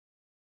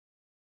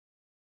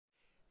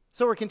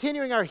So we're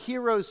continuing our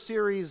Heroes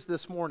series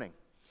this morning.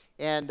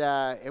 And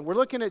we're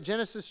looking at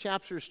Genesis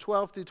chapters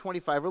 12 through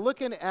 25. We're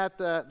looking at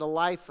the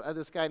life of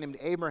this guy named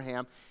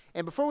Abraham.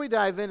 And before we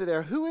dive into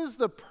there, who is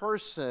the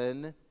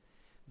person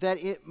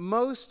that it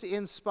most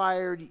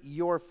inspired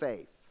your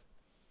faith?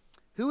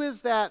 Who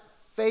is that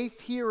faith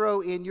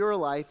hero in your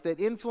life that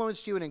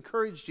influenced you and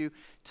encouraged you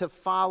to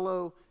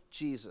follow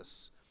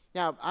Jesus?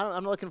 Now,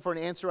 I'm not looking for an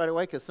answer right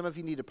away because some of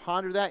you need to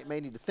ponder that. You may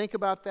need to think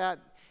about that.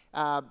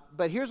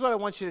 But here's what I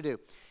want you to do.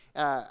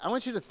 I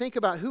want you to think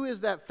about who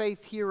is that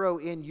faith hero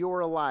in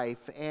your life.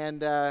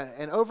 And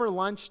over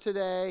lunch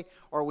today,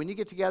 or when you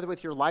get together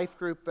with your life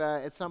group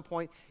at some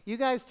point, you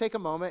guys take a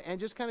moment and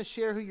just kind of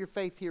share who your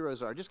faith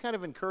heroes are. Just kind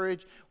of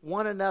encourage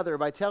one another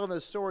by telling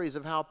those stories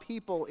of how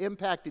people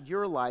impacted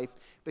your life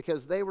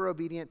because they were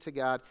obedient to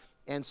God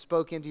and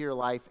spoke into your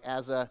life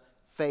as a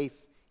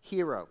faith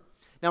hero.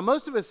 Now,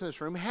 most of us in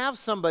this room have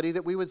somebody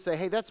that we would say,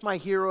 hey, that's my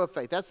hero of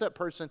faith. That's that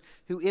person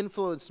who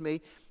influenced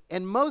me.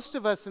 And most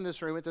of us in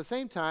this room at the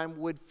same time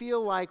would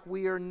feel like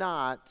we are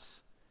not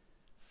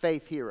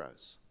faith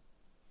heroes.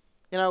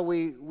 You know,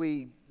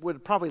 we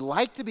would probably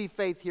like to be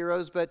faith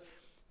heroes, but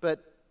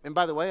and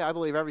by the way, I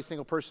believe every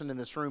single person in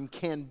this room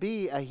can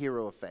be a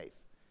hero of faith.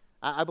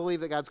 I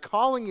believe that God's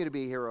calling you to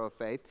be a hero of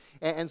faith.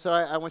 And so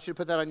I want you to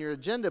put that on your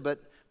agenda,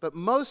 but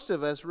most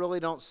of us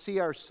really don't see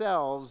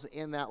ourselves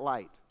in that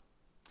light.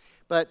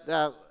 But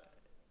let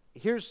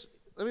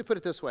me put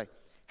it this way.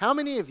 How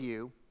many of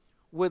you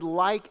would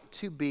like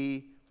to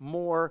be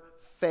more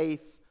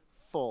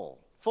faithful?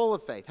 Full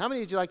of faith. How many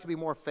would you like to be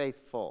more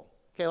faithful?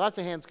 Okay, lots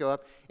of hands go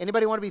up.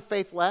 Anybody want to be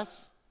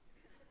faithless?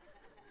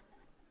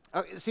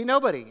 See,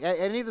 nobody at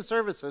any of the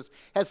services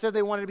has said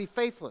they wanted to be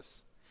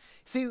faithless.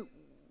 See,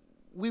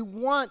 we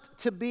want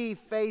to be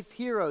faith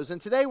heroes,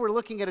 and today we're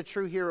looking at a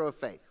true hero of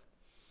faith.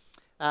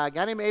 A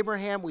guy named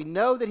Abraham. We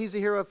know that he's a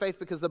hero of faith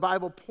because the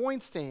Bible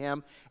points to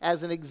him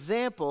as an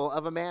example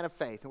of a man of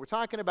faith. And we're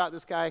talking about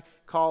this guy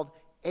called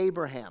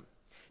Abraham.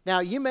 Now,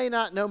 you may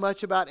not know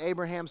much about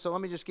Abraham, so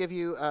let me just give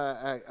you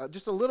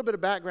just a little bit of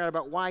background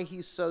about why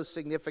he's so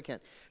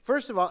significant.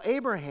 First of all,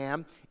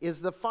 Abraham is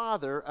the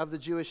father of the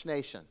Jewish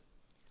nation,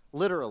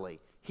 literally.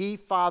 He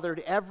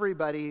fathered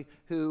everybody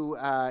who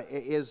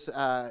has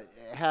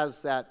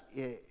that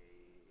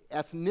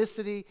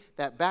ethnicity,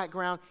 that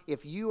background.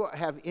 If you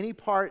have any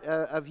part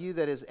of you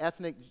that is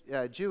ethnic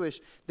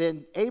Jewish,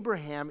 then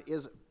Abraham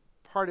is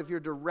part of your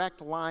direct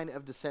line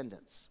of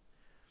descendants.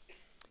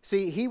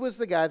 See, he was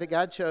the guy that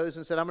God chose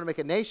and said, I'm going to make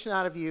a nation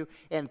out of you,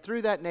 and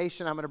through that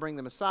nation, I'm going to bring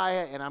the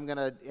Messiah, and I'm going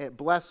to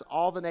bless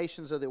all the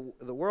nations of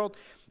the world.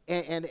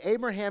 And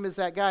Abraham is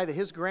that guy that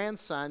his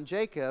grandson,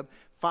 Jacob,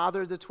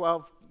 fathered the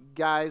 12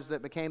 guys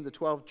that became the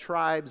 12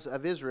 tribes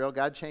of Israel.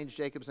 God changed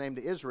Jacob's name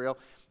to Israel,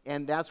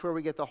 and that's where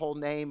we get the whole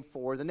name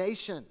for the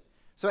nation.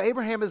 So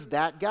Abraham is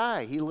that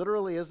guy. He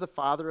literally is the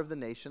father of the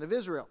nation of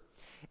Israel.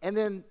 And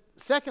then,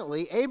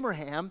 secondly,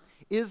 Abraham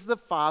is the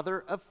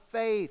father of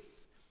faith.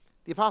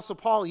 The Apostle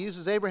Paul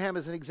uses Abraham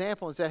as an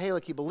example and said, hey,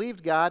 look, he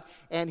believed God,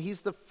 and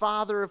he's the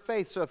father of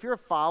faith. So if you're a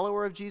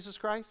follower of Jesus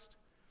Christ,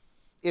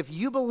 if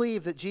you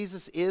believe that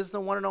Jesus is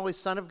the one and only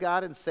Son of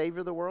God and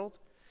Savior of the world,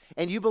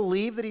 and you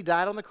believe that he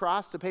died on the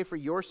cross to pay for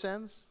your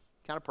sins,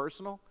 kind of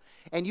personal,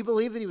 and you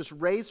believe that he was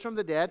raised from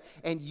the dead,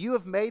 and you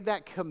have made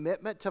that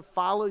commitment to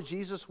follow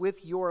Jesus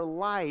with your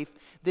life,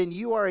 then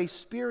you are a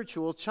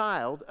spiritual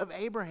child of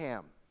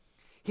Abraham.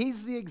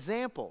 He's the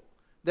example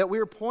that we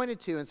were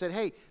pointed to and said,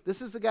 hey, this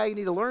is the guy you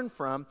need to learn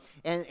from.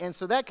 And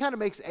so that kind of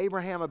makes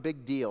Abraham a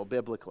big deal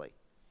biblically.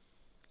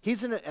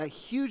 He's a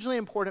hugely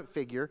important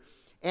figure,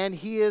 and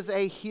he is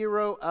a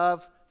hero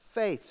of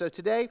faith. So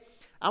today,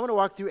 I want to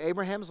walk through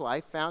Abraham's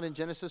life, found in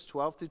Genesis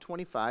 12 through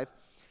 25,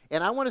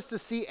 and I want us to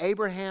see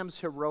Abraham's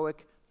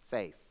heroic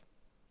faith.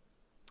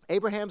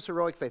 Abraham's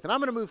heroic faith. And I'm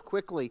going to move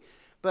quickly,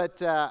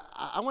 but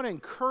I want to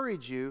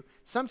encourage you,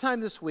 sometime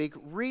this week,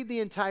 read the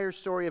entire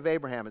story of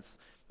Abraham. It's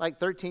like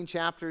 13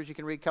 chapters. You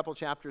can read a couple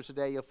chapters a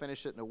day. You'll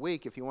finish it in a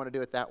week if you want to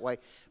do it that way.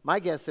 My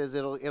guess is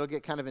it'll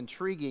get kind of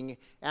intriguing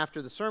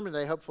after the sermon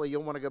today. Hopefully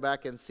you'll want to go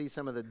back and see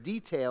some of the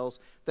details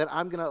that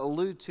I'm going to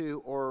allude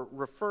to or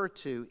refer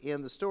to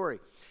in the story.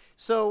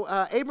 So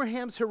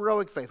Abraham's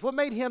heroic faith. What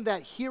made him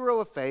that hero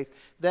of faith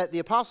that the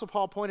Apostle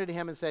Paul pointed to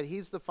him and said,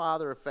 he's the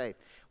father of faith?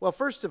 Well,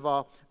 first of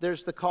all,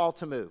 there's the call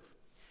to move.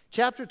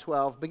 Chapter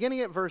 12,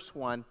 beginning at verse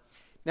 1.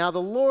 Now the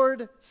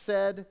Lord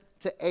said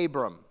to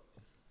Abram.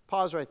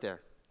 Pause right there.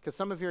 Because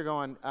some of you are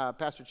going,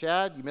 Pastor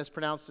Chad, you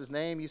mispronounced his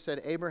name. You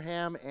said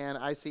Abraham, and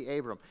I see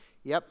Abram.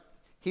 Yep.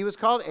 He was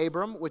called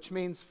Abram, which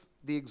means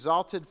the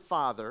exalted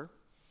father.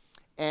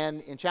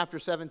 And in chapter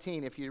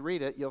 17, if you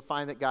read it, you'll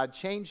find that God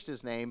changed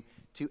his name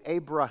to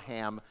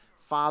Abraham,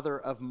 father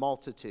of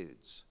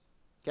multitudes.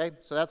 Okay?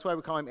 So that's why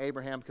we call him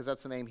Abraham, because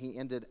that's the name he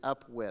ended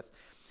up with.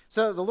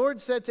 So the Lord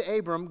said to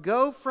Abram,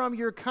 go from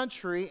your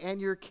country and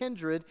your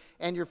kindred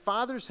and your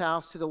father's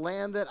house to the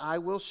land that I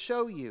will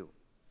show you.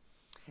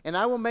 And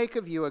I will make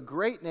of you a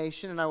great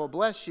nation, and I will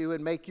bless you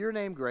and make your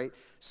name great,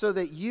 so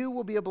that you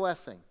will be a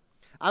blessing.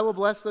 I will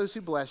bless those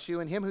who bless you,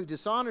 and him who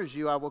dishonors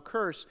you I will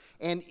curse,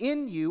 and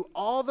in you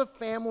all the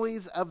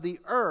families of the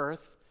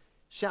earth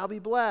shall be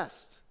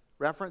blessed.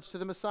 Reference to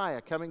the Messiah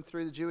coming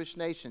through the Jewish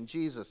nation,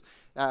 Jesus,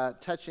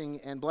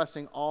 touching and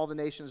blessing all the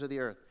nations of the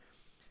earth.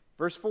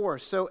 Verse 4,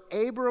 so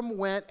Abram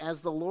went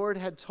as the Lord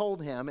had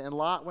told him, and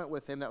Lot went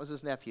with him. That was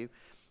his nephew.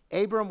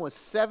 Abram was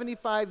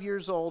 75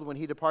 years old when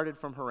he departed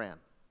from Haran.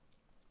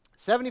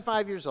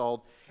 75 years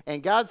old.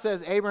 And God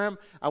says, Abraham,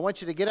 I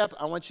want you to get up.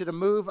 I want you to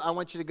move. I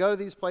want you to go to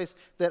these places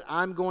that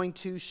I'm going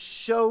to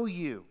show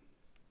you.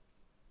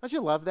 Don't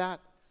you love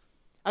that?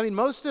 I mean,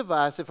 most of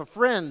us, if a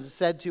friend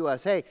said to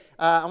us, hey,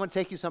 I want to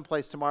take you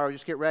someplace tomorrow,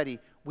 just get ready,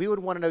 we would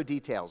want to know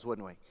details,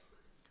 wouldn't we?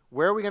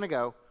 Where are we going to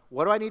go?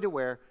 What do I need to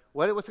wear?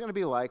 What's it going to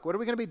be like? What are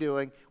we going to be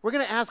doing? We're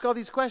going to ask all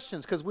these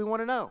questions because we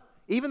want to know.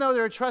 Even though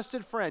they're a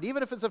trusted friend,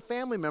 even if it's a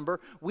family member,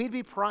 we'd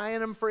be prying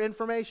them for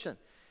information.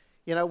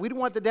 You know, we'd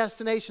want the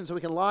destination so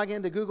we can log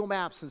into Google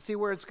Maps and see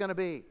where it's going to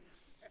be.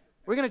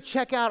 We're going to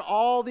check out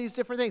all these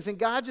different things. And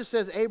God just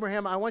says,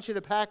 Abraham, I want you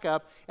to pack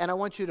up and I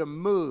want you to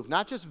move.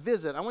 Not just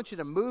visit. I want you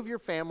to move your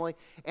family.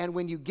 And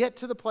when you get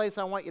to the place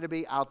I want you to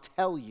be, I'll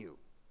tell you.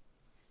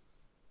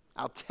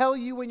 I'll tell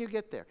you when you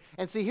get there.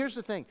 And see, here's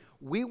the thing.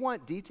 We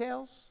want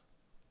details.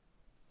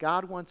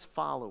 God wants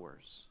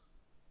followers.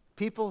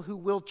 People who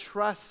will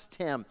trust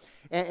him.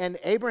 And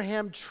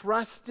Abraham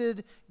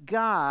trusted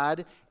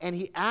God, and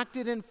he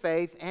acted in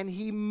faith, and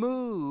he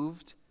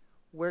moved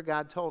where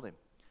God told him.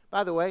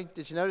 By the way,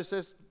 did you notice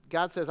this?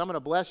 God says, I'm going to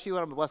bless you, and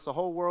I'm going to bless the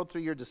whole world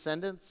through your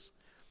descendants.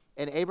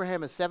 And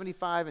Abraham is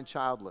 75 and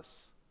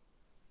childless.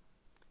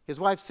 His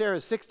wife Sarah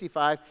is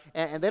 65,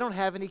 and they don't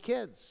have any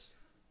kids.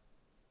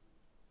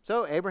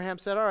 So Abraham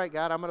said, all right,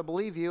 God, I'm going to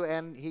believe you,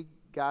 and he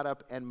got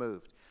up and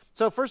moved.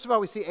 So first of all,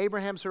 we see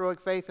Abraham's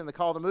heroic faith in the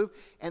call to move,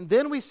 and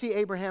then we see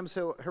Abraham's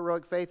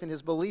heroic faith in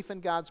his belief in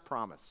God's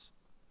promise.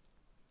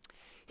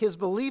 His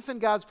belief in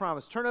God's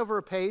promise. Turn over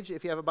a page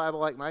if you have a Bible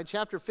like mine.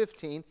 Chapter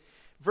 15,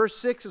 verse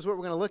 6 is what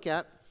we're going to look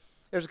at.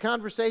 There's a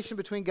conversation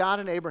between God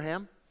and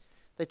Abraham.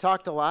 They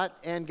talked a lot,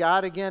 and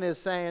God again is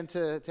saying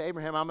to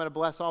Abraham, I'm going to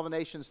bless all the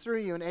nations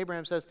through you. And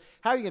Abraham says,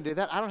 how are you going to do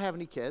that? I don't have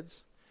any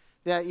kids.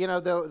 That, you know,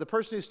 the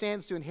person who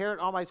stands to inherit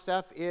all my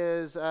stuff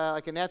is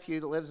like a nephew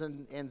that lives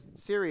in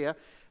Syria.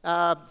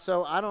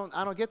 So I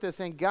don't get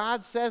this. And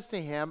God says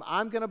to him,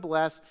 I'm going to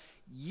bless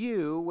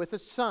you with a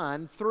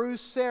son through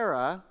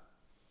Sarah.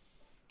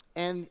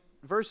 And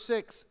verse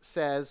 6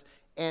 says,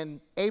 and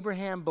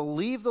Abraham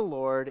believed the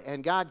Lord,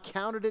 and God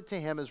counted it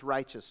to him as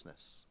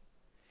righteousness.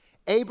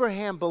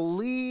 Abraham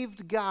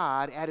believed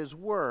God at his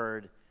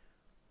word,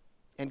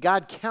 and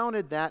God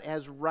counted that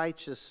as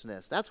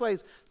righteousness. That's why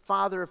he's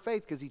father of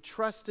faith, because he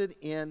trusted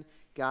in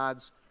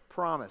God's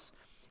promise.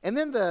 And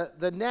then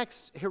the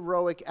next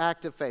heroic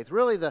act of faith,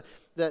 really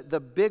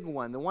the big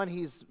one, the one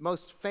he's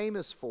most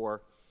famous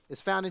for,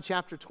 is found in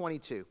chapter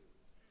 22.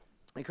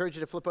 I encourage you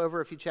to flip over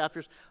a few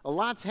chapters. A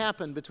lot's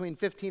happened between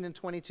 15 and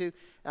 22.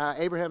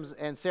 Abraham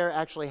and Sarah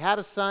actually had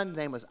a son. His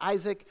name was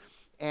Isaac.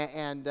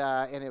 And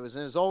it was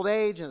in his old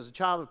age, and it was a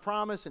child of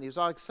promise, and he was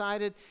all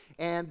excited.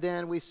 And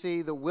then we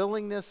see the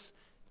willingness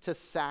to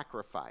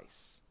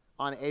sacrifice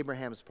on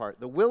Abraham's part.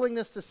 The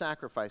willingness to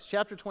sacrifice.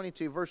 Chapter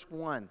 22, verse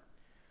 1.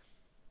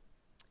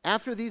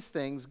 After these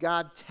things,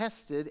 God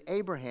tested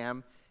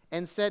Abraham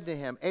and said to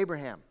him,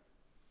 Abraham.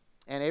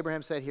 And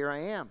Abraham said, here I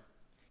am.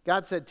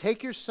 God said,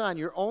 take your son,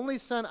 your only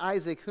son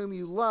Isaac, whom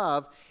you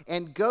love,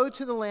 and go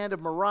to the land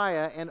of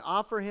Moriah and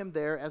offer him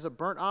there as a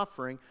burnt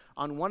offering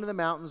on one of the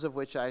mountains of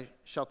which I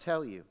shall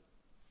tell you.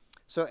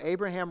 So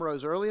Abraham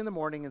rose early in the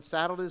morning and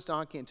saddled his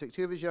donkey and took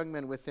two of his young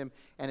men with him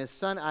and his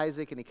son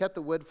Isaac, and he cut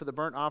the wood for the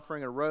burnt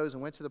offering and arose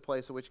and went to the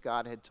place of which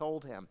God had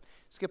told him.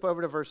 Skip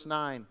over to verse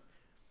 9.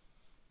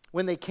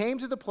 When they came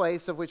to the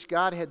place of which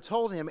God had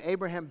told him,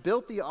 Abraham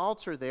built the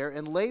altar there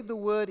and laid the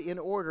wood in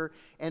order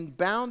and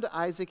bound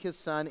Isaac his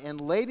son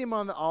and laid him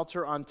on the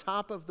altar on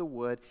top of the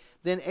wood.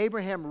 Then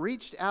Abraham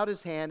reached out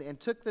his hand and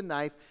took the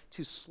knife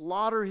to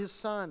slaughter his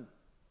son.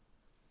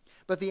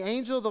 But the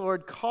angel of the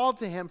Lord called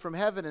to him from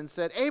heaven and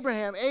said,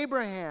 Abraham,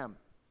 Abraham.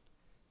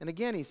 And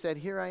again he said,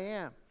 here I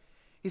am.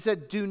 He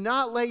said, do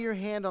not lay your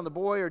hand on the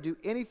boy or do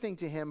anything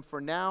to him,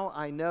 for now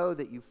I know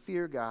that you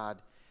fear God,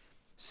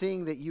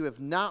 seeing that you have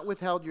not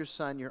withheld your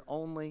son, your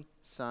only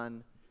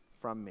son,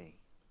 from me.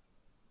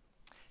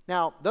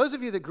 Now, those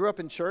of you that grew up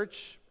in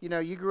church, you know,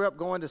 you grew up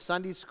going to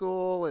Sunday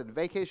school and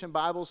vacation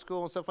Bible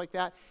school and stuff like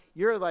that,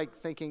 you're like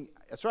thinking,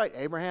 that's right,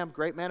 Abraham,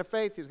 great man of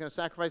faith, he was going to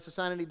sacrifice his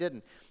son and he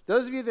didn't.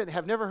 Those of you that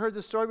have never heard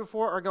this story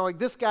before are going,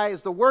 this guy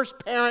is the worst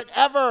parent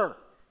ever.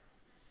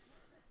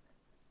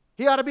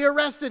 He ought to be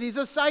arrested. He's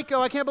a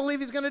psycho. I can't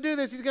believe he's going to do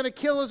this. He's going to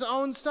kill his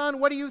own son.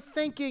 What are you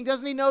thinking?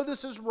 Doesn't he know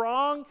this is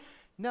wrong?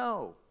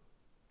 No.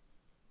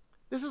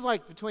 This is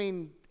like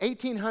between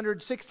 1800,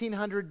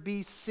 1600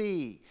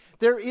 BC.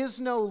 There is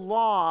no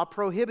law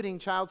prohibiting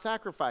child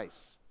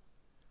sacrifice.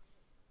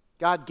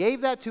 God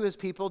gave that to his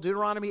people,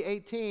 Deuteronomy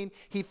 18.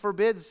 He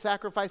forbids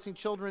sacrificing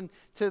children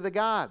to the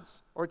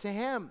gods or to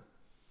him.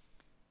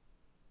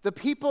 The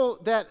people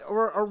that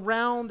were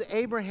around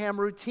Abraham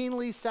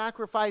routinely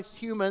sacrificed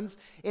humans,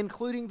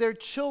 including their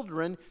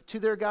children, to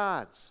their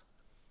gods.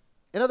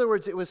 In other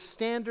words, it was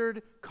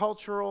standard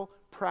cultural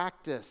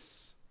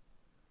practice.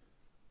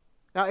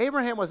 Now,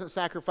 Abraham wasn't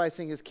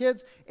sacrificing his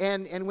kids,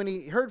 and when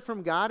he heard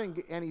from God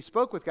and he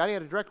spoke with God, he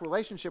had a direct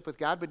relationship with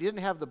God, but he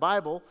didn't have the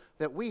Bible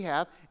that we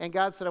have, and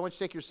God said, I want you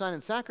to take your son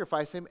and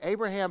sacrifice him.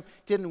 Abraham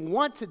didn't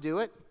want to do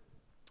it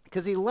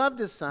because he loved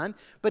his son,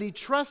 but he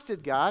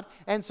trusted God,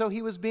 and so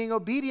he was being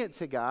obedient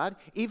to God,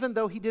 even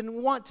though he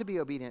didn't want to be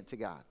obedient to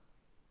God.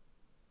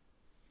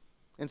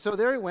 And so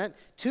there he went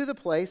to the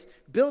place,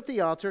 built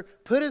the altar,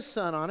 put his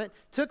son on it,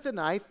 took the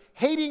knife,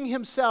 hating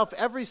himself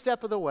every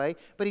step of the way,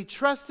 but he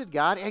trusted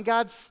God, and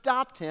God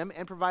stopped him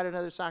and provided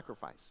another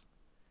sacrifice.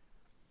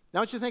 Now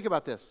I want you to think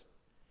about this.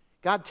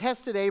 God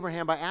tested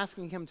Abraham by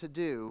asking him to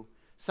do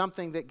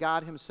something that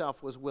God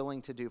himself was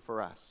willing to do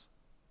for us.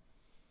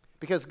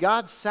 Because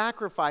God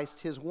sacrificed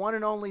his one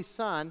and only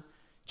son,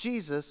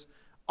 Jesus,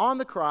 on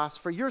the cross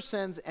for your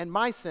sins and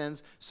my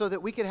sins so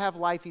that we could have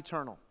life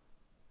eternal.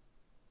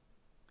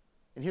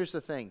 And here's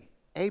the thing.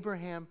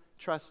 Abraham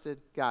trusted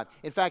God.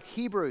 In fact,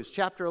 Hebrews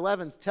chapter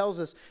 11 tells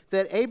us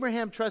that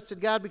Abraham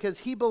trusted God because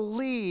he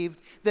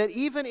believed that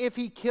even if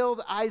he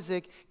killed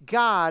Isaac,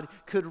 God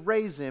could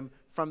raise him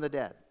from the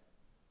dead.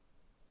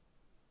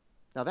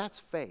 Now that's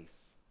faith.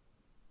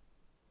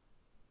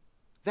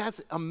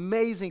 That's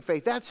amazing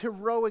faith. That's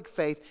heroic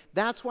faith.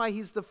 That's why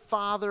he's the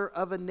father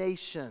of a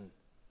nation.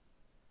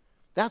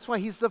 That's why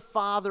he's the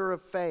father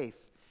of faith.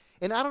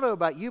 And I don't know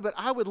about you, but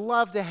I would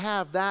love to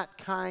have that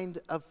kind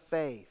of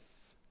faith.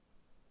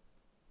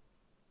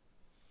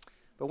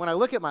 But when I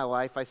look at my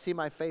life, I see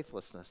my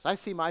faithlessness. I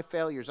see my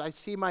failures. I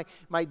see my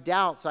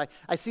doubts.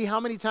 I see how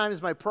many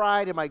times my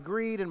pride and my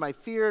greed and my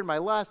fear and my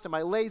lust and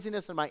my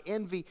laziness and my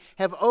envy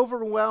have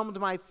overwhelmed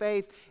my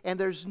faith, and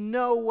there's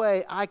no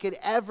way I could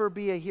ever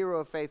be a hero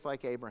of faith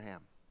like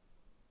Abraham.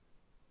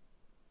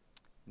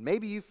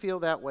 Maybe you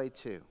feel that way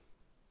too.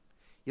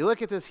 You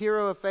look at this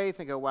hero of faith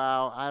and go,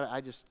 wow,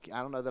 I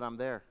don't know that I'm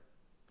there.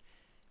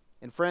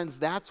 And friends,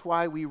 that's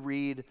why we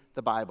read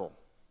the Bible.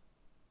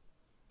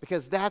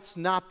 Because that's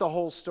not the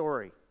whole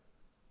story.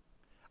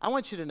 I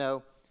want you to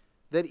know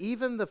that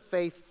even the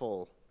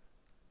faithful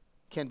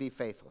can be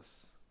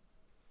faithless.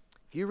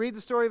 If you read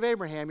the story of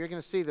Abraham, you're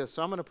going to see this,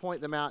 so I'm going to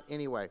point them out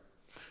anyway.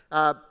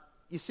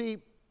 You see,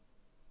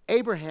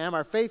 Abraham,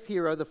 our faith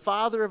hero, the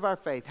father of our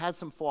faith, had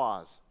some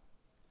flaws.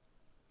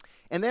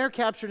 And they're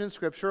captured in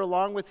Scripture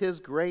along with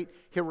his great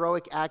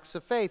heroic acts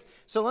of faith.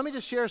 So let me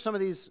just share some of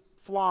these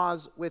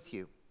flaws with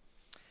you.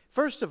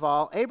 First of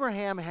all,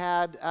 Abraham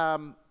had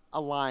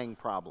a lying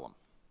problem.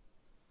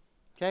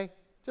 Okay?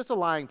 Just a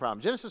lying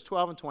problem. Genesis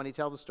 12 and 20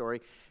 tell the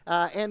story.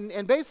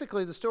 And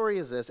basically the story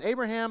is this.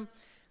 Abraham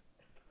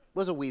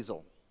was a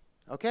weasel.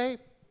 Okay?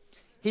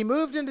 He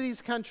moved into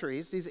these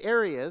countries, these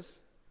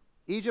areas.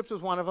 Egypt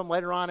was one of them.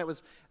 Later on it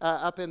was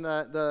up in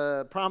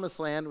the promised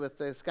land with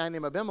this guy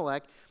named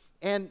Abimelech.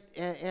 And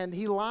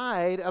he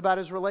lied about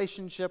his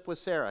relationship with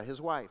Sarah,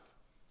 his wife.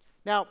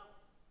 Now,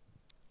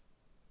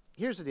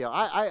 here's the deal.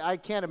 I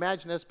can't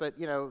imagine this, but,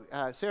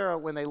 Sarah,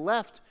 when they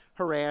left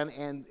Haran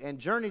and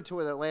journeyed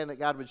to the land that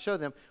God would show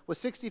them, was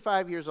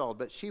 65 years old,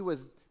 but she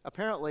was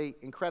apparently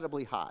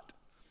incredibly hot.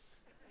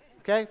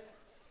 Okay?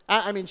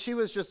 I mean, she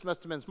must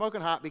have been smoking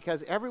hot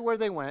because everywhere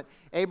they went,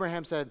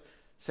 Abraham said,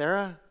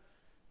 Sarah,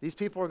 these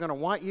people are going to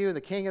want you.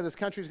 The king of this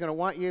country is going to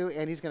want you,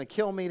 and he's going to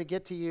kill me to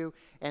get to you.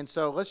 And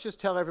so let's just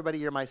tell everybody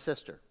you're my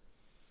sister.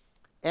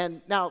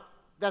 And now,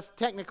 that's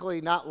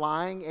technically not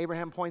lying,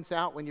 Abraham points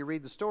out when you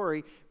read the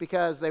story,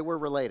 because they were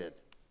related.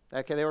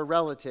 Okay, they were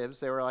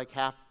relatives. They were like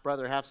half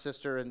brother, half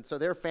sister, and so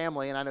they're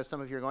family. And I know some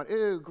of you are going,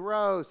 ooh,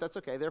 gross. That's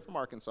okay. They're from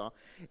Arkansas.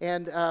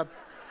 And if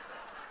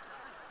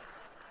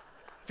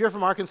you're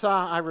from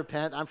Arkansas, I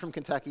repent. I'm from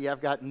Kentucky. I've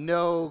got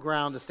no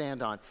ground to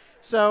stand on.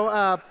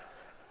 So,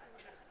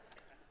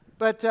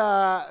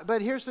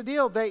 But here's the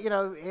deal. They,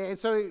 and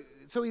so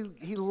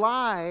he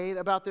lied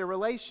about their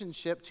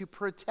relationship to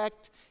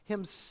protect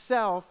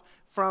himself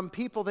from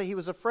people that he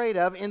was afraid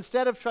of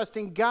instead of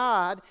trusting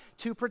God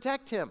to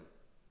protect him.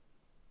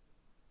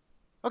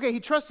 Okay, he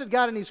trusted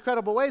God in these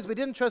credible ways, but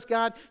didn't trust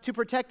God to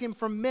protect him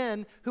from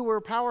men who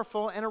were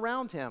powerful and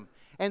around him.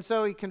 And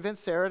so he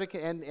convinced Sarah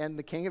and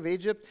the king of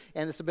Egypt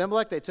and this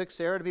Abimelech, they took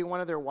Sarah to be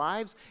one of their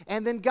wives.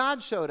 And then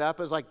God showed up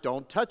as like,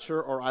 don't touch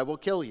her or I will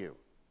kill you.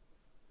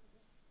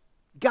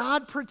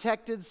 God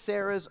protected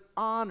Sarah's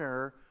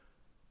honor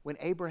when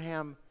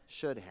Abraham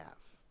should have.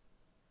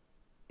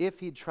 If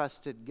he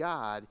trusted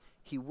God,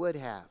 he would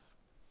have.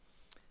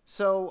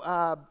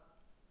 So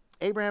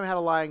Abraham had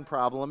a lying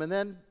problem, and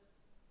then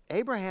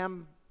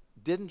Abraham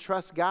didn't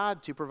trust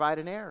God to provide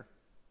an heir.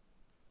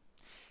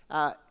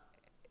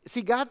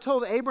 See, God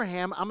told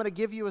Abraham, I'm going to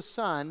give you a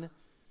son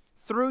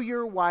through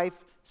your wife,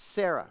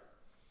 Sarah.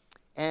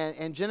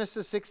 And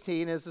Genesis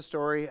 16 is the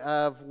story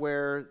of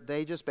where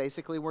they just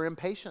basically were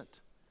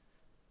impatient.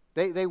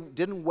 They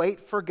didn't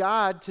wait for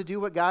God to do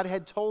what God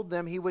had told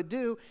them he would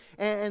do.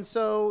 And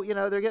so,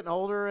 they're getting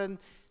older, and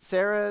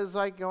Sarah is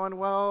like going,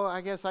 well, I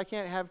guess I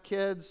can't have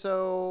kids,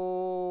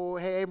 so,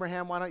 hey,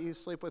 Abraham, why don't you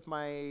sleep with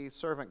my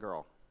servant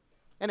girl?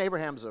 And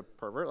Abraham's a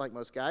pervert, like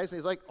most guys, and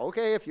he's like,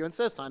 okay, if you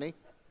insist, honey.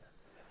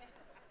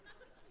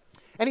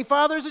 And he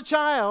fathers a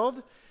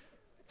child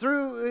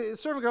through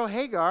servant girl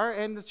Hagar,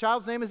 and the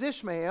child's name is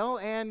Ishmael,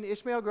 and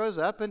Ishmael grows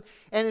up. And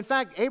in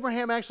fact,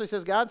 Abraham actually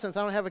says, God, since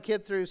I don't have a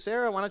kid through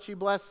Sarah, why don't you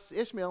bless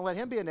Ishmael and let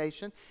him be a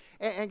nation?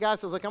 And God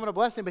says, look, I'm going to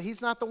bless him, but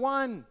he's not the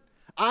one.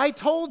 I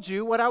told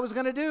you what I was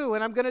going to do,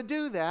 and I'm going to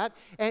do that,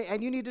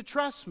 and you need to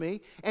trust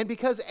me. And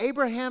because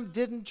Abraham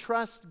didn't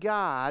trust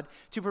God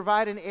to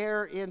provide an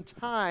heir in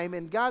time,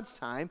 in God's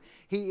time,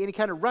 he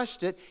kind of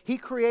rushed it. He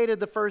created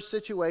the first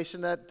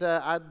situation that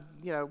I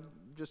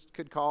just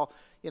could call,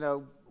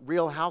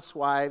 Real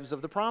Housewives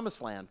of the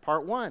Promised Land,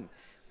 Part 1.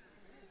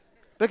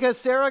 Because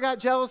Sarah got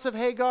jealous of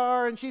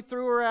Hagar, and she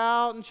threw her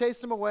out and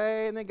chased him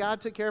away, and then God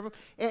took care of him.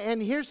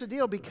 And here's the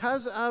deal.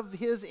 Because of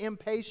his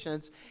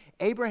impatience,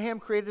 Abraham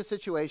created a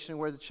situation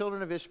where the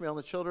children of Ishmael and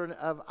the children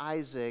of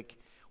Isaac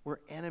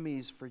were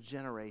enemies for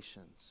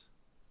generations.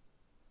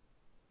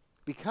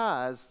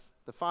 Because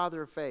the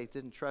father of faith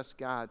didn't trust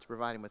God to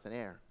provide him with an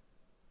heir.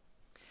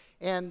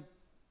 And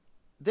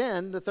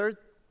then the third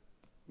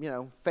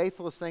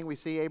faithless thing we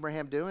see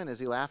Abraham doing is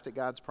he laughed at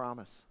God's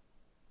promise.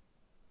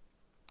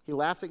 He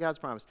laughed at God's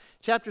promise.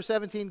 Chapter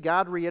 17,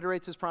 God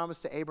reiterates his promise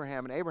to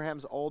Abraham, and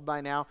Abraham's old by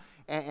now,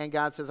 and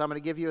God says, I'm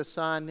going to give you a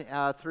son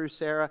through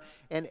Sarah,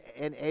 and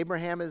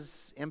Abraham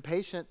is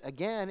impatient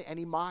again, and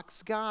he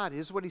mocks God.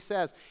 Here's what he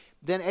says.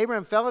 Then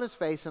Abraham fell on his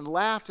face and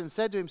laughed and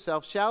said to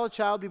himself, shall a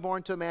child be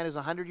born to a man who's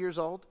 100 years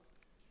old?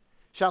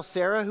 Shall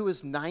Sarah, who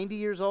is 90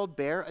 years old,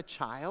 bear a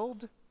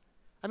child?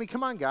 I mean,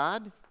 come on,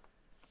 God.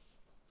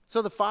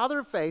 So the father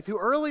of faith, who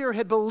earlier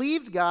had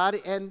believed God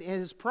and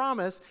his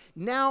promise,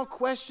 now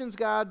questions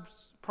God's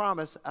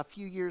promise a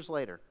few years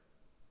later.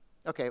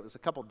 Okay, it was a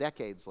couple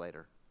decades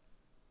later.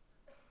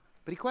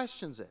 But he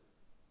questions it.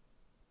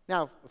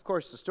 Now, of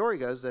course, the story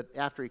goes that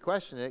after he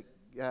questioned it,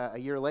 a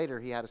year later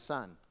he had a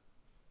son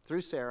through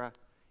Sarah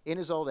in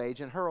his old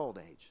age and her old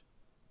age.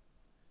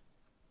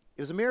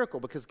 It was a miracle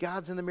because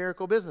God's in the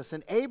miracle business.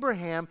 And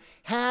Abraham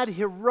had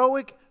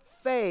heroic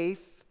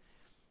faith,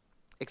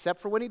 except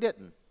for when he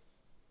didn't.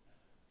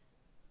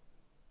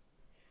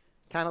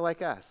 Kind of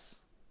like us.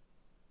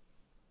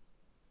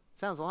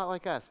 Sounds a lot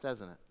like us,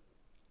 doesn't it?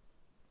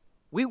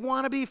 We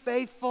want to be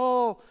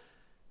faithful.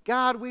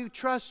 God, we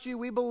trust you,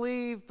 we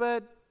believe,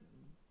 but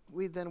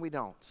then we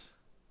don't.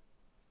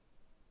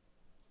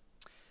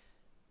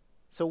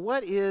 So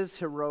what is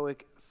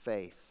heroic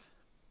faith?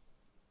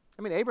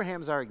 I mean,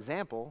 Abraham's our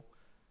example,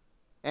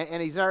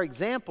 and he's our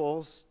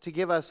examples to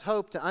give us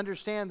hope, to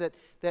understand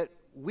that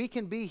we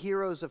can be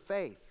heroes of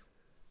faith.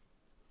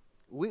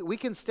 We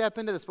can step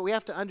into this, but we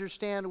have to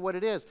understand what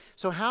it is.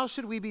 So how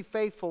should we be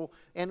faithful,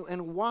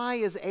 and why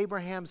is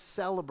Abraham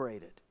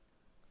celebrated?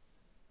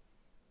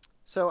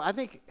 So I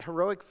think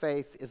heroic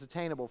faith is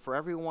attainable for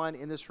everyone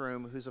in this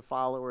room who's a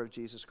follower of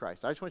Jesus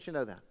Christ. I just want you to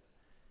know that.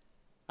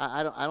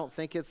 I don't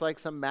think it's like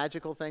some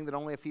magical thing that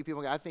only a few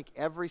people can. I think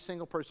every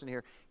single person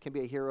here can be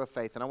a hero of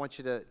faith, and I want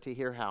you to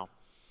hear how.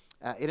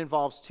 It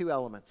involves two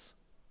elements.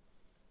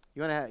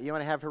 You want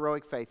to have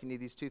heroic faith, you need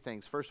these two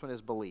things. First one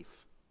is belief.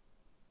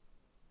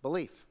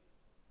 Belief.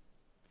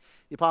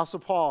 The Apostle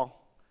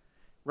Paul,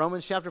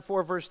 Romans chapter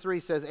 4, verse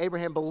 3 says,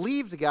 Abraham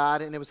believed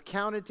God, and it was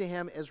counted to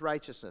him as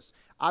righteousness.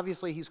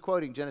 Obviously, he's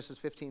quoting Genesis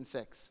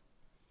 15:6.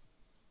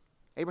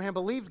 Abraham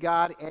believed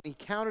God, and he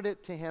counted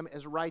it to him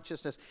as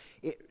righteousness.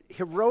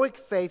 Heroic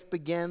faith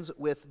begins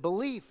with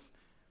belief,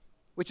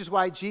 which is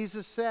why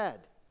Jesus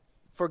said,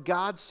 for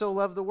God so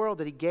loved the world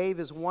that he gave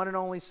his one and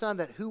only Son,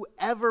 that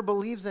whoever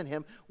believes in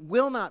him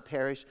will not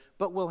perish,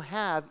 but will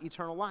have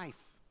eternal life.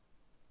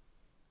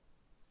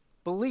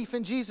 Belief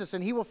in Jesus,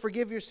 and he will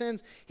forgive your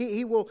sins.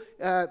 He will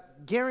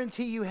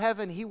guarantee you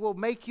heaven. He will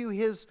make you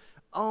his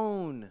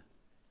own,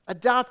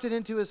 adopted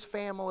into his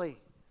family.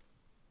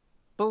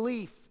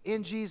 Belief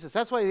in Jesus.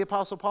 That's why the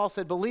Apostle Paul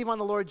said, believe on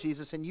the Lord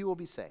Jesus and you will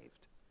be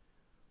saved.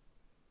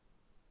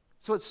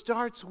 So it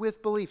starts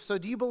with belief. So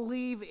do you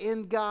believe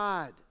in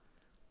God?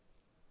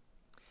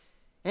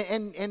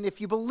 And if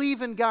you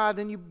believe in God,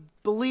 then you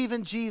believe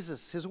in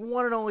Jesus, his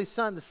one and only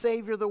Son, the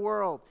Savior of the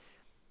world.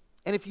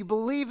 And if you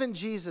believe in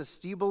Jesus,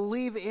 do you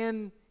believe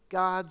in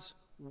God's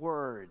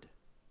Word?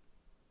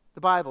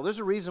 The Bible. There's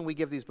a reason we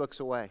give these books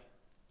away.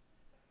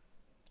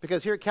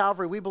 Because here at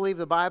Calvary, we believe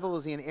the Bible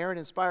is the inerrant,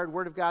 inspired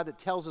Word of God that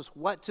tells us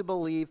what to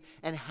believe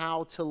and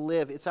how to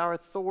live. It's our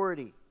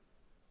authority.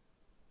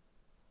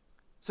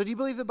 So do you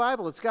believe the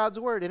Bible? It's God's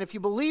Word. And if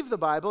you believe the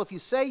Bible, if you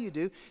say you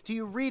do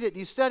you read it? Do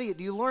you study it?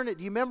 Do you learn it?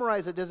 Do you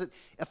memorize it? Does it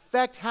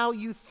affect how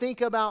you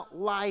think about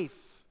life?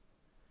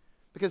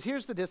 Because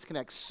here's the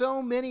disconnect.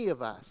 So many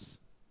of us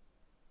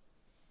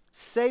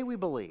say we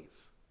believe.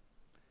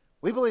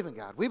 We believe in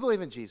God. We believe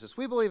in Jesus.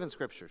 We believe in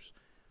Scriptures.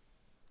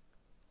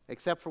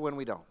 Except for when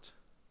we don't.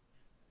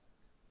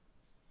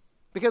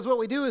 Because what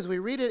we do is we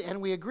read it and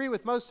we agree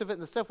with most of it,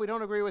 and the stuff we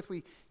don't agree with,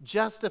 we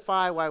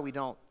justify why we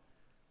don't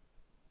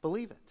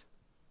believe it.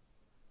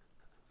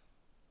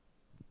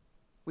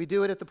 We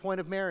do it at the point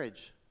of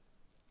marriage.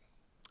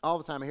 All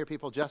the time I hear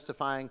people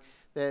justifying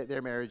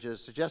their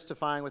marriages,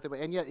 justifying what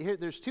they, and yet here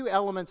there's two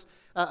elements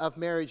of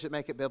marriage that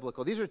make it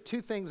biblical. These are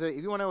two things that,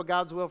 if you want to know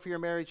God's will for your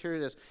marriage, here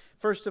it is.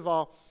 First of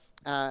all,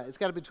 it's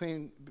got to be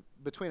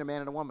between a man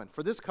and a woman.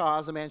 For this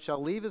cause, a man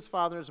shall leave his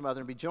father and his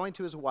mother and be joined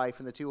to his wife,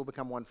 and the two will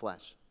become one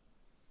flesh.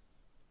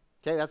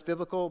 Okay, that's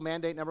biblical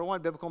mandate number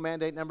one. Biblical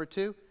mandate number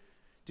two,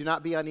 do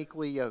not be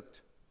unequally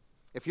yoked.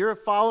 If you're a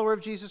follower of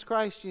Jesus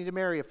Christ, you need to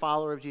marry a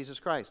follower of Jesus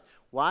Christ.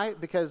 Why?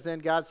 Because then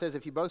God says,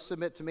 if you both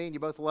submit to me and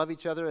you both love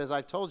each other as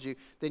I've told you,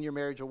 then your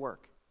marriage will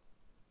work.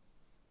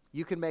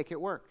 You can make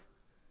it work.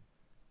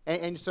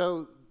 And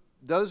so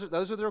those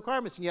are the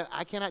requirements. And yet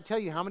I cannot tell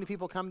you how many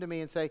people come to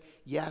me and say,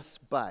 yes,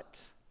 but.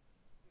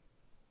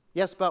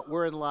 Yes, but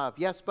we're in love.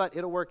 Yes, but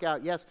it'll work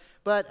out. Yes,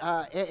 but,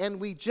 and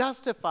we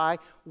justify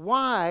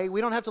why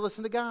we don't have to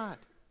listen to God.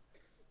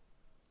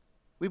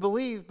 We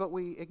believe, but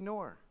we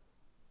ignore.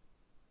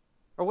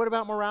 Or what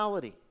about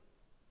morality?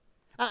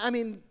 I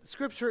mean,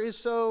 Scripture is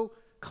so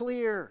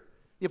clear.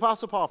 The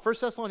Apostle Paul, 1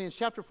 Thessalonians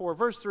chapter 4,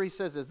 verse 3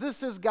 says this,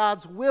 this is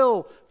God's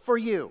will for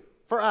you,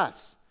 for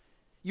us,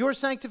 your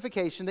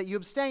sanctification, that you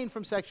abstain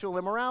from sexual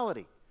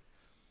immorality.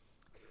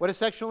 What is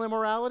sexual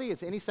immorality?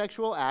 It's any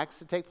sexual acts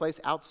that take place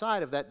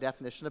outside of that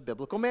definition of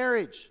biblical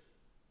marriage.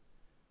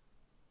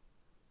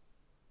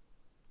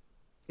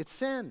 It's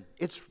sin.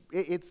 It's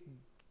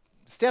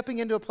stepping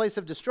into a place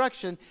of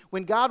destruction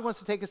when God wants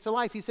to take us to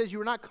life. He says you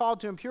are not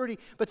called to impurity,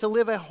 but to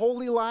live a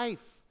holy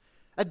life,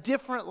 a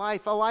different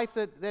life, a life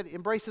that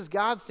embraces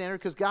God's standard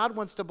because God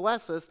wants to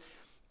bless us.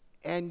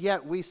 And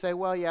yet we say,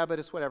 well, yeah, but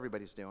it's what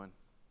everybody's doing.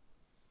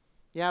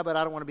 Yeah, but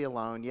I don't want to be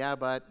alone. Yeah,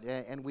 but,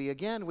 and we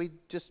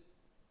just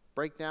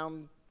break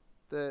down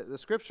the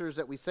scriptures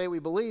that we say we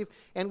believe,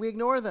 and we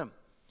ignore them.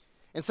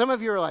 And some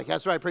of you are like,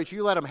 that's right, preacher,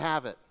 you let them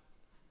have it.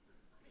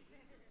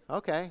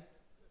 Okay.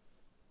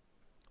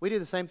 We do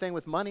the same thing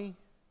with money.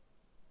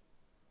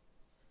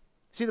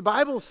 See, the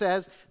Bible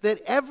says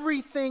that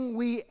everything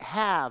we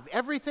have,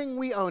 everything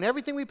we own,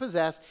 everything we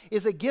possess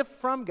is a gift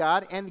from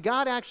God, and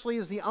God actually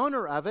is the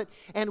owner of it,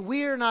 and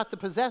we are not the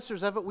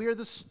possessors of it, we are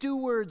the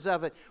stewards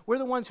of it. We're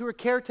the ones who are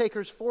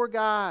caretakers for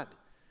God.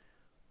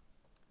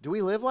 Do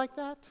we live like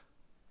that?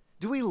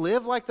 Do we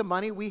live like the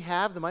money we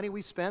have, the money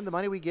we spend, the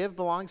money we give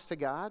belongs to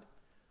God?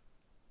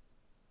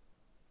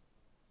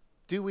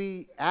 Do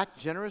we act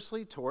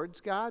generously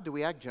towards God? Do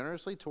we act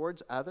generously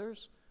towards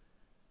others?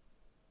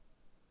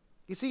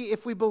 You see,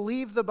 if we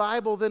believe the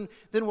Bible, then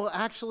we'll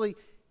actually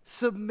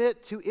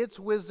submit to its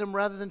wisdom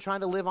rather than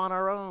trying to live on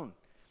our own.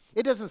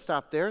 It doesn't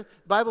stop there.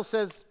 The Bible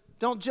says,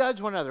 don't judge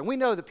one another. We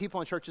know that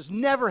people in churches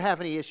never have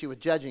any issue with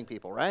judging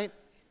people, right?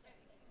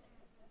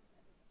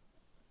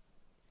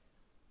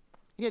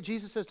 Yeah,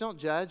 Jesus says, don't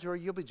judge or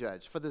you'll be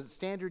judged. For the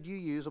standard you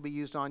use will be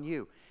used on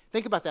you.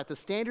 Think about that. The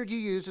standard you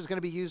use is going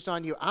to be used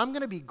on you. I'm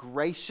going to be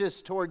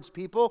gracious towards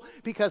people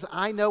because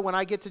I know when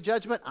I get to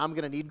judgment, I'm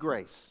going to need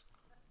grace.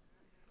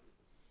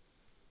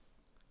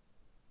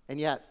 And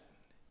yet,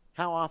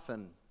 how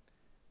often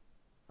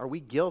are we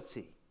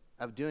guilty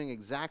of doing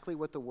exactly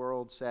what the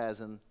world says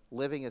and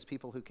living as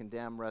people who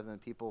condemn rather than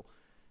people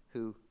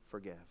who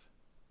forgive?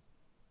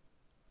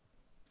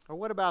 Or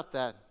what about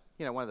that?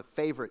 One of the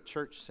favorite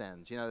church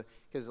sins,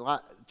 because a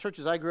lot of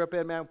churches I grew up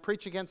in, man,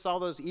 preach against all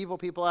those evil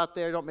people out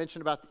there. Don't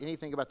mention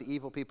anything about the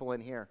evil people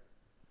in here.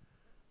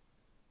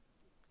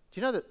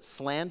 Do you know that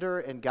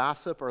slander and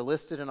gossip are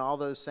listed in all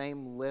those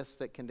same lists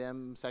that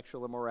condemn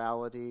sexual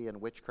immorality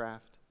and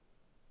witchcraft?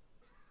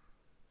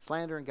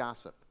 Slander and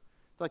gossip.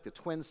 They're like the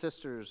twin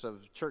sisters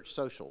of church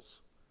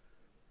socials.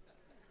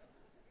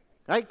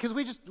 Right? Because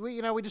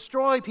we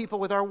destroy people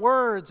with our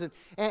words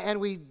and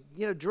we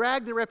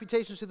drag their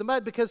reputations through the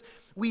mud because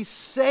we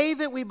say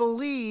that we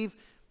believe,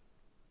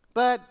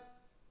 but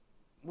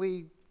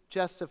we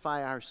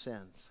justify our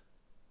sins.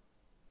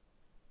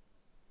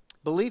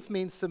 Belief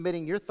means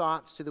submitting your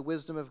thoughts to the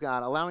wisdom of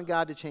God, allowing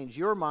God to change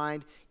your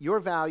mind, your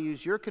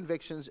values, your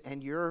convictions,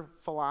 and your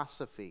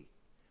philosophy.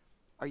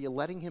 Are you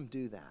letting Him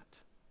do that?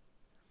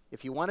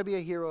 If you want to be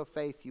a hero of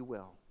faith, you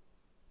will.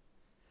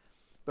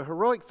 But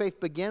heroic faith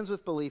begins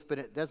with belief, but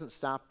it doesn't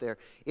stop there.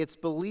 It's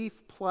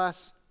belief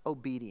plus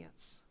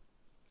obedience.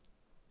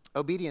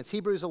 Obedience,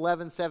 Hebrews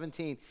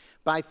 11:17.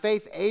 By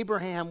faith,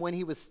 Abraham, when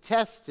he was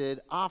tested,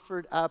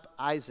 offered up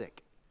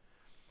Isaac.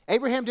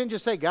 Abraham didn't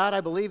just say, God,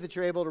 I believe that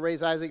you're able to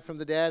raise Isaac from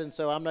the dead, and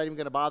so I'm not even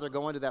going to bother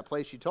going to that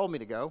place you told me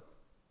to go.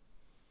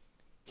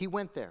 He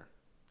went there.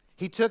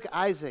 He took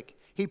Isaac.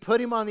 He put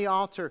him on the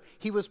altar.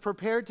 He was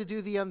prepared to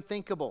do the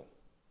unthinkable.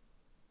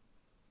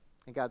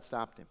 And God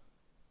stopped him.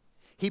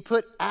 He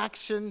put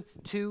action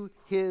to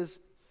his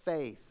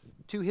faith,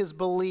 to his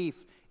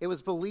belief. It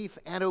was belief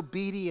and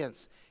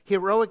obedience.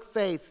 Heroic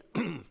faith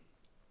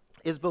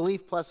is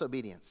belief plus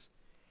obedience.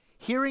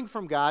 Hearing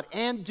from God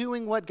and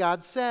doing what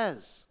God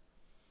says.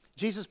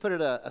 Jesus put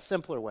it a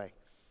simpler way.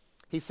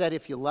 He said,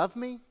 if you love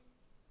me,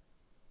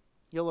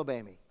 you'll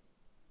obey me.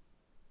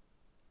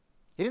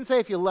 He didn't say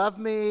if you love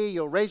me,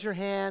 you'll raise your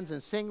hands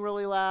and sing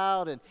really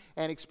loud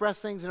and express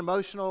things in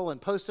emotional and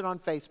post it on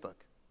Facebook.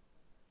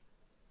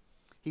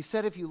 He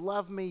said if you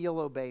love me, you'll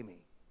obey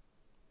me.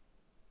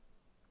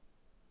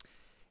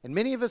 And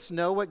many of us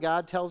know what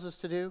God tells us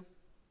to do,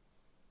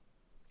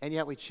 and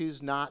yet we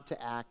choose not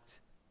to act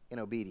in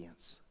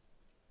obedience.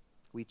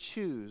 We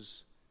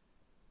choose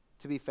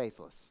to be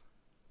faithless.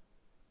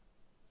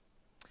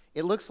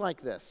 It looks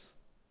like this.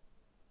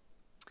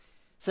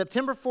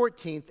 September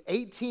 14th,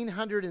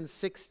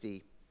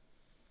 1860,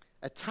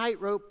 a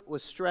tightrope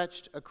was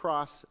stretched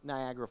across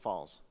Niagara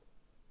Falls.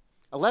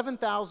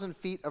 11,000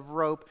 feet of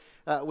rope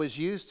was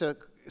used to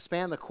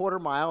span the quarter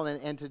mile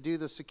and to do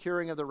the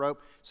securing of the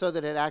rope so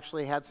that it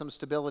actually had some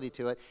stability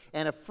to it.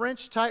 And a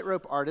French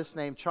tightrope artist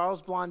named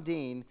Charles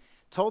Blondin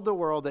told the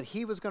world that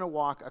he was going to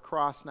walk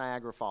across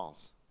Niagara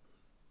Falls.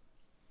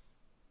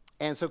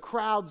 And so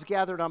crowds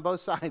gathered on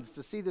both sides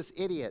to see this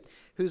idiot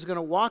who's going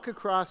to walk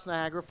across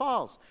Niagara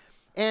Falls.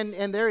 And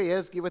there he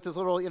is with his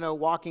little,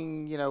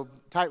 walking,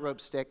 tightrope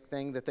stick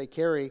thing that they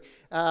carry.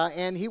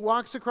 And he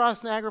walks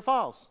across Niagara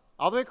Falls,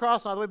 all the way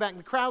across, all the way back. And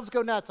the crowds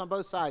go nuts on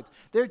both sides.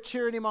 They're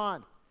cheering him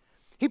on.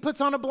 He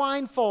puts on a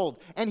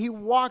blindfold, and he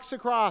walks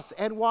across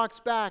and walks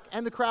back.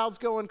 And the crowd's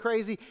going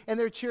crazy, and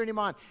they're cheering him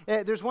on.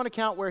 There's one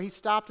account where he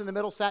stopped in the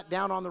middle, sat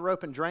down on the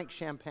rope, and drank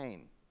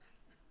champagne.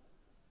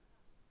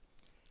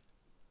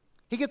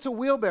 He gets a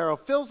wheelbarrow,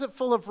 fills it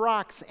full of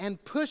rocks,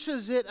 and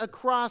pushes it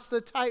across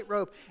the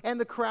tightrope, and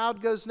the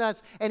crowd goes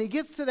nuts. And he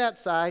gets to that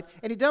side,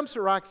 and he dumps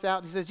the rocks out,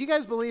 and he says, "You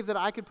guys believe that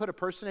I could put a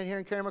person in here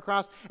and carry him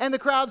across?" And the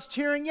crowd's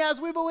cheering, "Yes,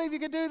 we believe you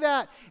could do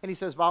that." And he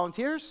says,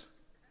 "Volunteers?"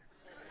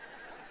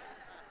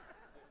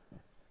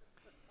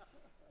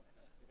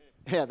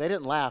 Yeah, they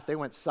didn't laugh. They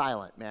went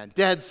silent, man,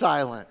 dead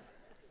silent.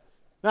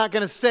 Not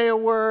going to say a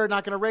word,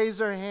 not going to raise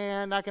their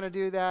hand, not going to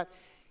do that.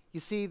 You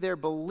see, their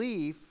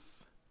belief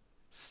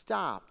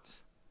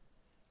stopped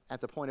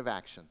at the point of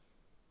action.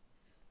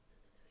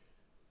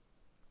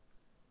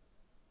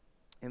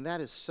 And that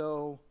is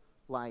so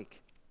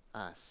like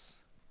us.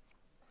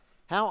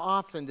 How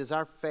often does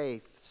our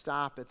faith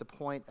stop at the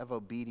point of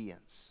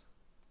obedience?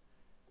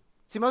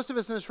 See, most of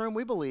us in this room,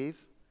 we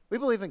believe. We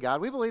believe in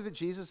God. We believe that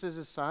Jesus is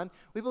his son.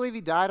 We believe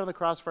he died on the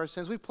cross for our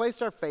sins. We've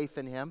placed our faith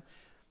in him.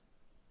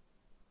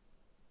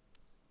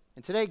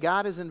 And today,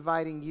 God is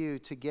inviting you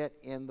to get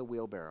in the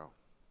wheelbarrow.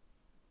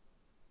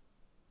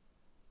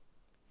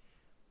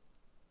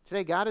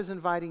 Today, God is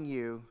inviting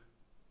you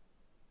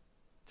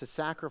to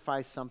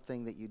sacrifice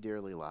something that you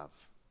dearly love.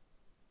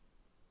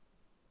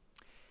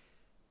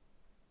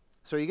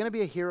 So are you going to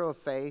be a hero of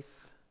faith,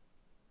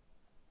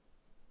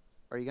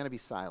 or are you going to be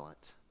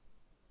silent?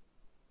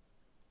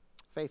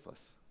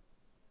 Faithless.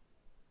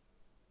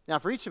 Now,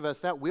 for each of us,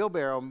 that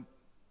wheelbarrow,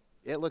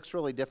 it looks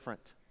really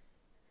different.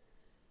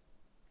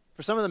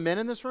 For some of the men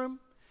in this room,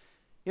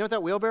 you know what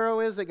that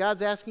wheelbarrow is that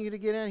God's asking you to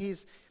get in?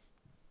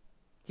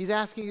 He's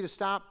asking you to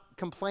stop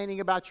complaining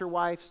about your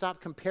wife, stop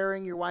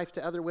comparing your wife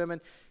to other women,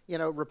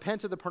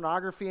 repent of the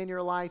pornography in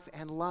your life,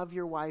 and love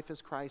your wife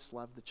as Christ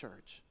loved the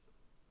church.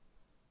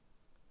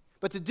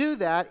 But to do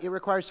that, it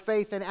requires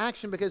faith and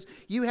action, because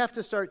you have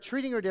to start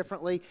treating her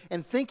differently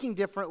and thinking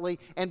differently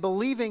and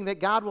believing that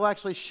God will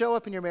actually show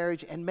up in your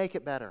marriage and make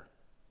it better.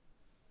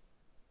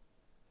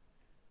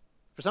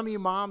 For some of you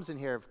moms in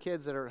here of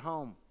kids that are at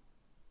home,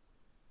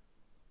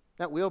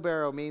 that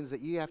wheelbarrow means that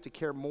you have to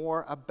care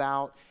more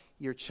about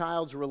your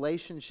child's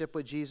relationship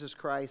with Jesus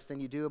Christ than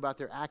you do about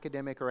their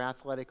academic or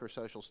athletic or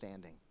social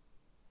standing.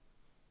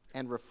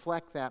 And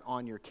reflect that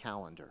on your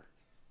calendar.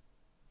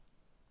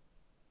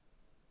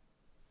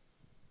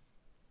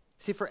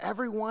 See, for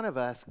every one of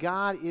us,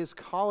 God is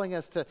calling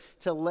us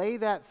to lay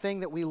that thing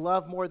that we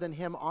love more than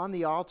him on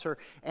the altar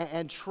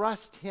and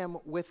trust him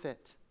with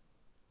it.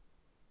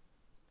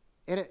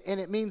 And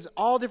it means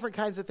all different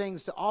kinds of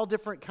things to all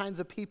different kinds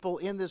of people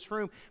in this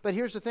room. But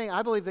here's the thing.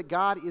 I believe that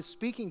God is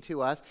speaking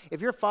to us. If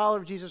you're a follower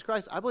of Jesus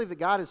Christ, I believe that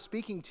God is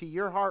speaking to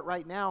your heart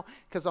right now,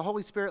 because the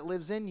Holy Spirit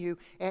lives in you,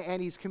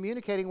 and he's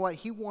communicating what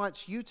he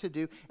wants you to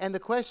do. And the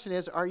question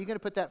is, are you going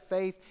to put that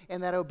faith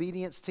and that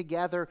obedience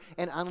together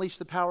and unleash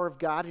the power of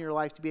God in your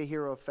life to be a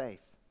hero of faith?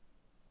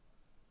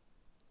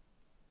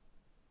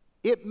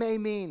 It may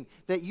mean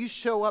that you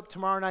show up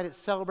tomorrow night at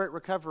Celebrate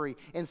Recovery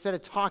instead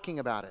of talking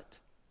about it.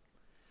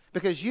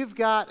 Because you've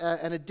got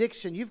an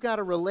addiction, you've got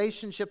a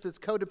relationship that's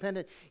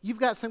codependent, you've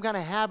got some kind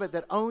of habit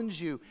that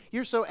owns you.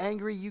 You're so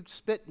angry you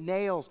spit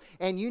nails,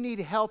 and you need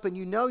help, and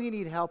you know you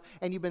need help,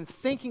 and you've been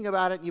thinking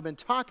about it, and you've been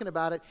talking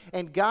about it,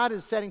 and God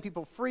is setting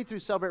people free through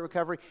Celebrate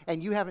Recovery,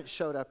 and you haven't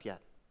showed up yet.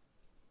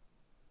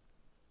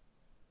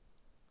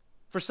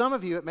 For some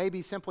of you, it may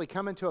be simply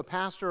coming to a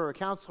pastor or a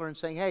counselor and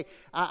saying, "Hey,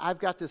 I've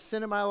got this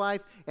sin in my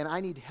life, and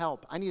I need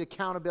help. I need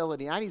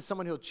accountability. I need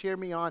someone who'll cheer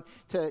me on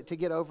to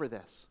get over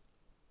this."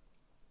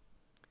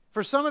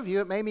 For some of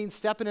you, it may mean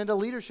stepping into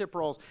leadership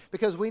roles,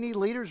 because we need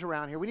leaders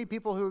around here. We need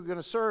people who are going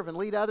to serve and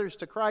lead others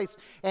to Christ,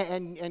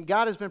 and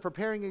God has been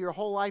preparing you your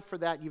whole life for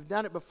that. You've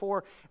done it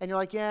before, and you're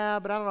like, "Yeah,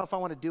 but I don't know if I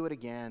want to do it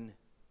again."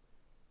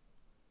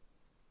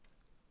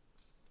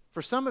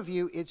 For some of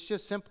you, it's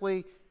just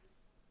simply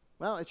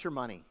Well, it's your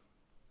money.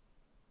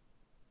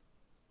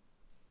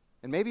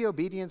 And maybe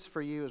obedience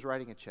for you is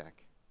writing a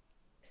check.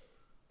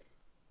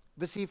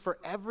 But see, for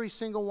every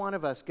single one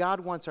of us,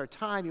 God wants our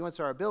time, He wants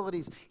our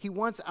abilities, He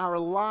wants our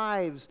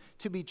lives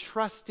to be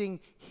trusting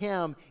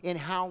Him in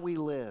how we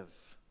live.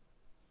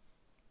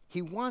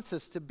 He wants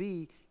us to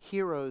be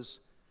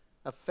heroes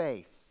of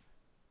faith.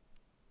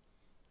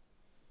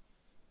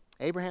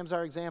 Abraham's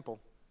our example.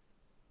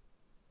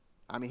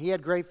 I mean, he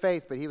had great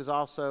faith, but he was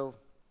also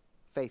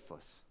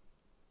faithless.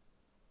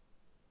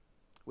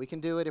 We can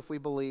do it if we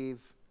believe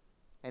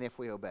and if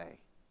we obey.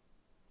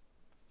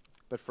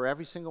 But for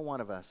every single one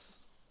of us,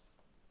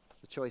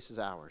 the choice is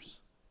ours.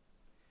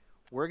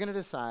 We're going to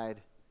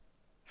decide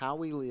how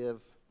we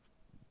live,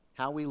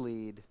 how we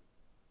lead,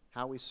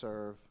 how we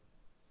serve,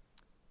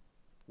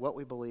 what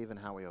we believe, and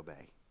how we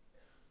obey.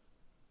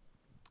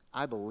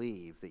 I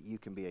believe that you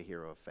can be a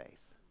hero of faith.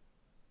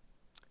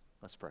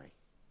 Let's pray.